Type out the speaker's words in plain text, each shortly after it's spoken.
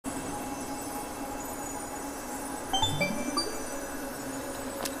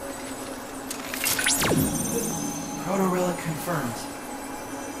confirmed.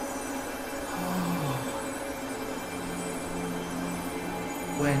 Oh.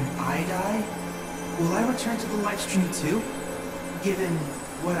 When I die, will I return to the live stream too? Given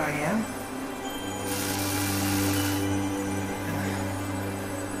what I am?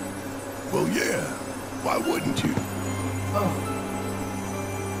 Well, yeah. Why wouldn't you? Oh.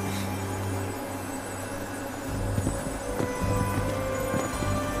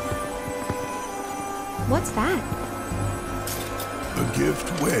 What's that? A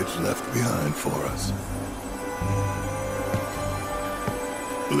gift Wedge left behind for us.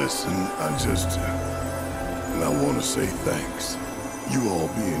 Listen, I want to say thanks. You all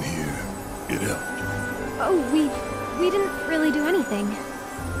being here, it helped. Oh, we didn't really do anything.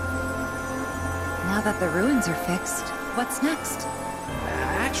 Now that the ruins are fixed, what's next?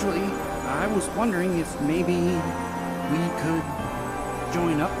 Actually, I was wondering if maybe we could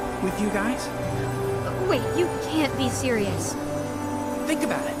join up with you guys? Wait, you can't be serious. Think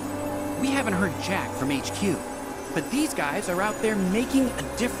about it. We haven't heard Jack from HQ, but these guys are out there making a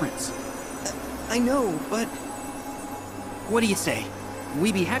difference. I know, but... What do you say?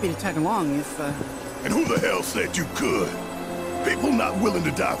 We'd be happy to tag along if, And who the hell said you could? People not willing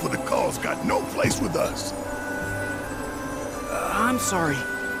to die for the cause got no place with us. I'm sorry.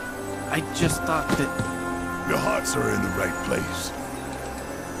 I just thought that... Your hearts are in the right place.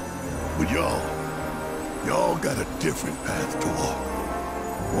 But y'all got a different path to walk.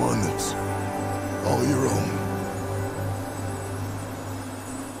 One that's all your own.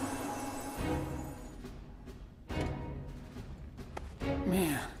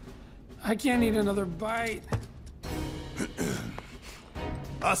 Man, I can't eat another bite.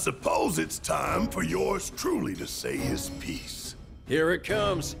 I suppose it's time for yours truly to say his piece. Here it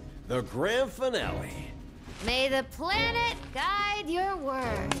comes, the grand finale. May the planet guide your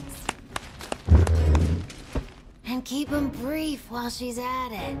words. And keep them brief while she's at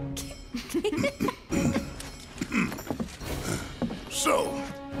it. So,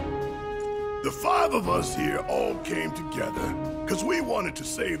 the five of us here all came together because we wanted to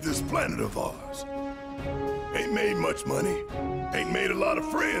save this planet of ours. Ain't made much money, ain't made a lot of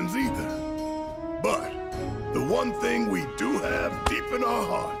friends either. But the one thing we do have deep in our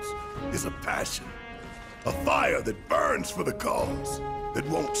hearts is a passion. A fire that burns for the cause, that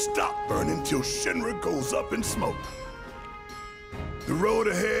won't stop burning till Shinra goes up in smoke. The road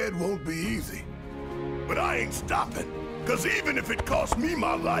ahead won't be easy, but I ain't stopping. Cause even if it costs me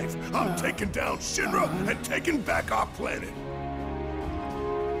my life, I'm taking down Shinra and taking back our planet.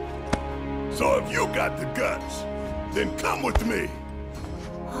 So if you got the guts, then come with me.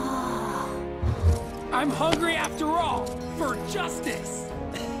 I'm hungry after all, for justice.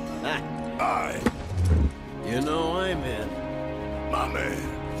 Aye. You know I'm in. My man.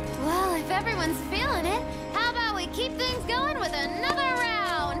 Well, if everyone's feeling it, how about we keep things going with another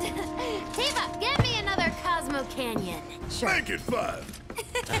round? Tifa, get me another Cosmo Canyon. Sure. Make it 5.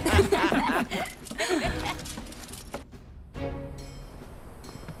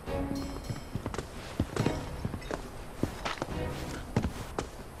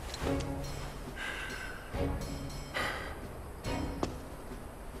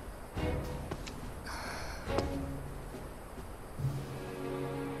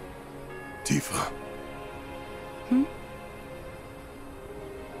 Tifa.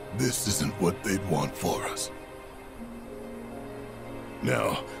 This isn't what they'd want for us.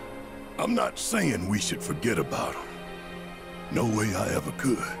 Now, I'm not saying we should forget about them. No way I ever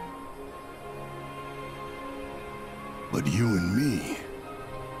could. But you and me,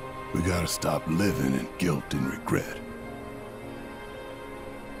 we gotta stop living in guilt and regret.